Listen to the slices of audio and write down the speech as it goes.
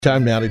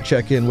Time now to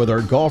check in with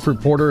our golf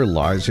reporter,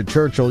 Liza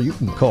Churchill. You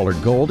can call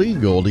her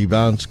Goldie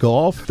Bounce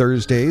Golf,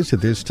 Thursdays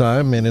at this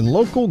time. And in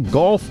local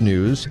golf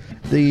news,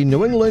 the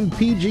New England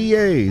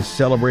PGA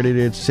celebrated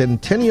its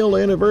centennial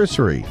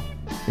anniversary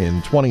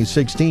in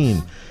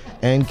 2016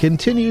 and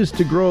continues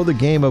to grow the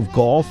game of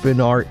golf in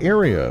our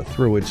area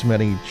through its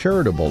many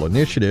charitable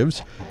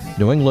initiatives.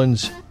 New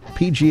England's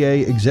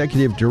PGA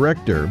Executive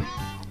Director,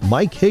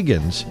 Mike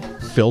Higgins,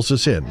 fills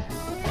us in.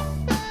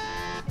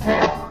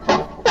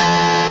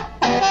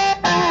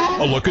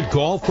 A look at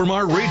golf from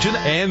our region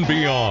and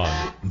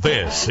beyond.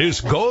 This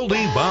is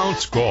Goldie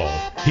Bounce Golf.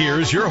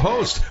 Here's your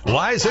host,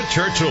 Liza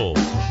Churchill.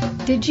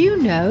 Did you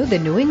know the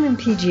New England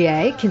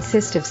PGA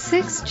consists of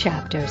 6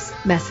 chapters?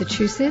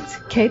 Massachusetts,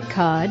 Cape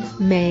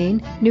Cod,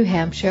 Maine, New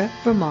Hampshire,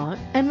 Vermont,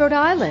 and Rhode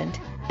Island.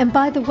 And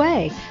by the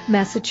way,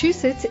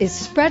 Massachusetts is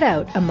spread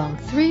out among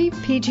 3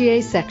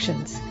 PGA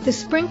sections. The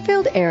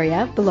Springfield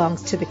area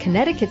belongs to the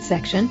Connecticut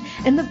section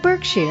and the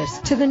Berkshires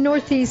to the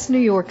Northeast New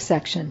York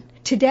section.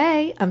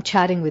 Today, I'm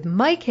chatting with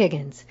Mike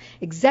Higgins,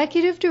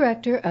 Executive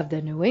Director of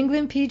the New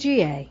England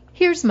PGA.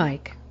 Here's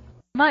Mike.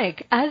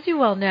 Mike, as you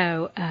well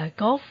know,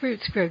 golf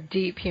roots grow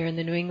deep here in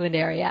the New England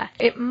area.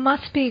 It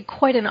must be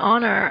quite an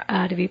honor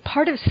to be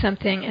part of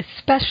something as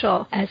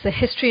special as the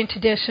history and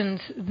traditions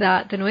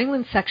that the New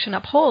England section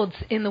upholds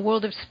in the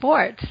world of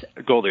sports.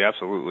 Goldie,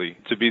 absolutely.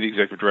 To be the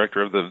Executive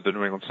Director of the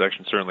New England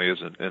section certainly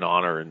is an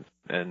honor,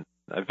 and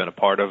I've been a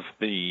part of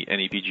the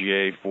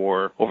NEPGA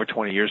for over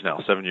 20 years now,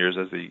 7 years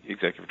as the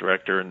Executive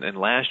Director. And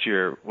last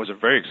year was a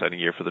very exciting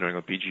year for the New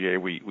England PGA.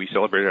 We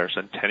celebrated our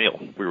centennial.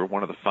 We were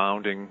one of the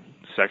founding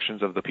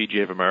sections of the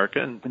PGA of America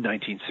in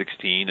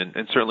 1916,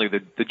 and certainly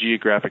the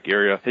geographic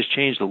area has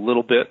changed a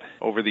little bit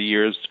over the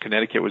years.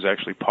 Connecticut was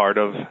actually part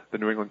of the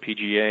New England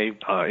PGA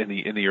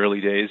in the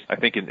early days. I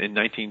think in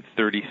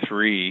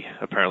 1933,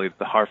 apparently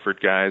the Hartford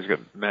guys got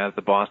mad at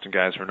the Boston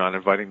guys for not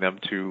inviting them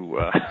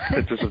to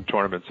some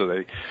tournaments, so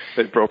they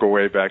broke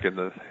away back in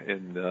the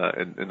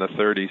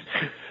 30s.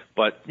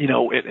 But, you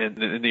know,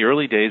 in the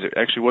early days, it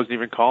actually wasn't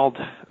even called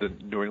the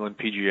New England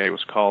PGA. It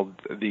was called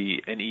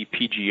the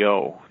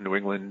NEPGO, New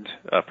England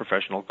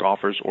Professional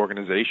Golfers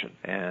Organization.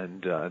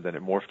 And then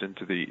it morphed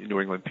into the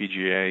New England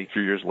PGA a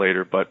few years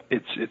later. But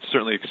it's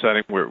certainly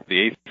exciting. We're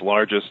the 8th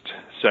largest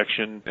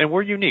section, and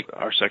we're unique.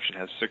 Our section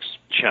has 6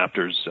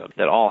 chapters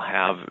that all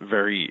have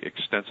very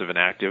extensive and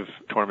active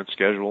tournament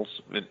schedules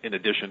in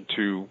addition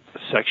to the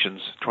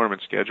section's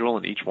tournament schedule,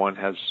 and each one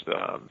has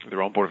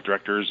their own board of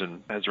directors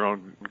and has their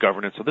own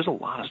governance. So there's a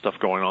lot of stuff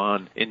going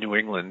on in New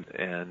England,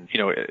 and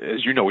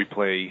as you know, we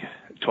play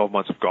 12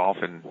 months of golf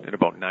in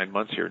about 9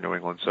 months here in New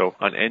England. So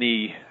on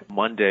any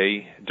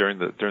Monday during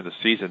the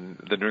season,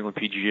 the New England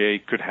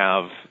PGA could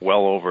have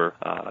well over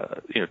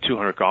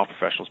 200 golf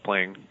professionals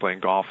playing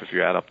golf if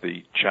you add up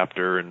the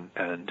chapter and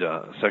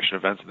section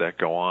events that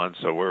go on.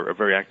 So we're a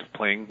very active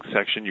playing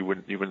section. You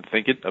wouldn't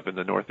think it up in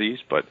the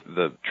Northeast, but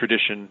the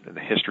tradition and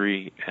the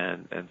history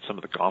and some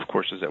of the golf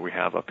courses that we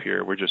have up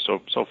here, we're just so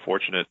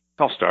fortunate.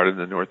 It all started in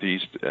the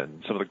Northeast,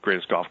 and some of the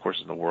greatest golf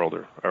courses in the world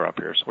are up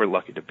here. So we're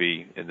lucky to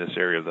be in this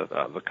area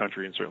of the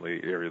country, and certainly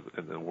the area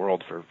in the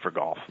world for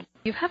golf.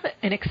 You have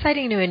an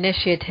exciting new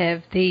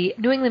initiative, the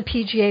New England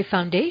PGA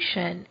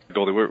Foundation.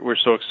 Goldie, we're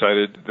so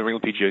excited. The New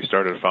England PGA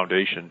started a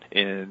foundation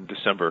in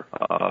December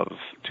of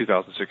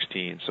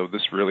 2016, so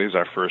this really is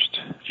our first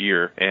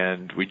year,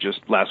 and we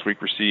just last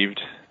week received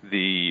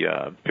the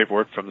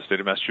paperwork from the state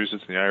of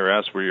Massachusetts and the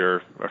IRS. We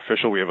are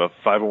official. We have a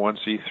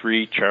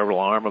 501c3 charitable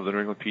arm of the New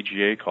England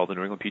PGA called the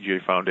New England PGA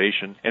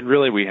Foundation, and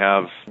really we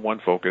have one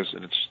focus,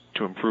 and it's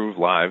to improve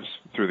lives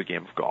through the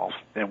game of golf.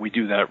 And we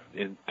do that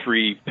in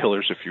 3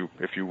 pillars, if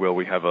you will.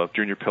 We have a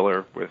junior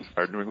pillar with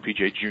our New England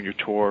PGA Junior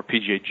Tour,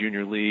 PGA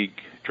Junior League,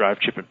 drive,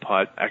 chip, and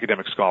putt,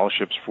 academic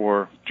scholarships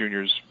for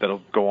juniors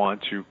that'll go on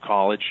to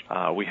college.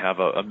 We have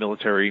a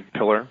military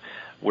pillar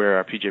where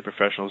our PGA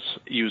professionals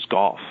use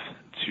golf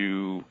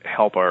to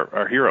help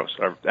our heroes,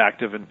 our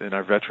active and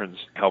our veterans,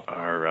 help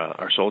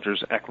our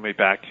soldiers acclimate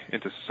back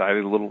into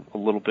society a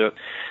little bit.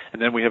 And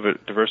then we have a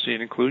diversity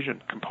and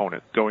inclusion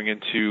component going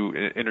into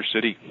inner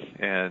city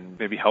and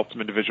maybe help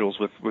some individuals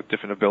with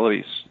different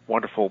abilities.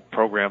 Wonderful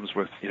programs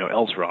with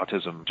Els for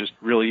Autism, just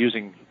really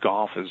using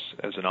golf as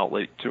an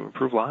outlet to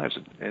improve lives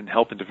and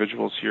help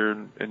individuals here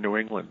in New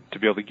England. To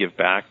be able to give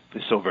back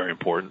is so very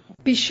important.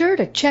 Be sure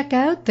to check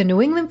out the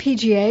New England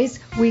PGA's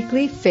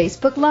weekly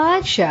Facebook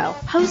Live show,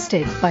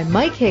 hosted by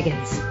Mike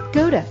Higgins.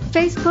 Go to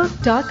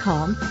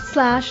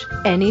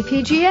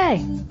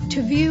facebook.com/NEPGA.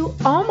 To view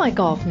all my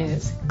golf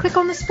news, click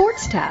on the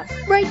Sports tab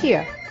right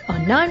here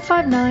on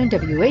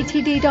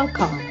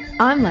 959WATD.com.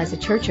 I'm Liza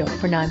Churchill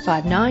for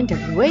 959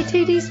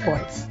 WATD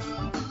Sports.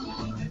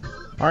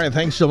 All right,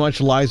 thanks so much,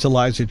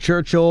 Liza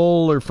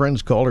Churchill. Her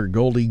friends call her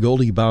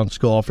Goldie Bounce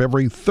Golf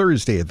every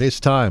Thursday at this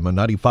time on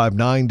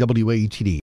 95.9 WATD.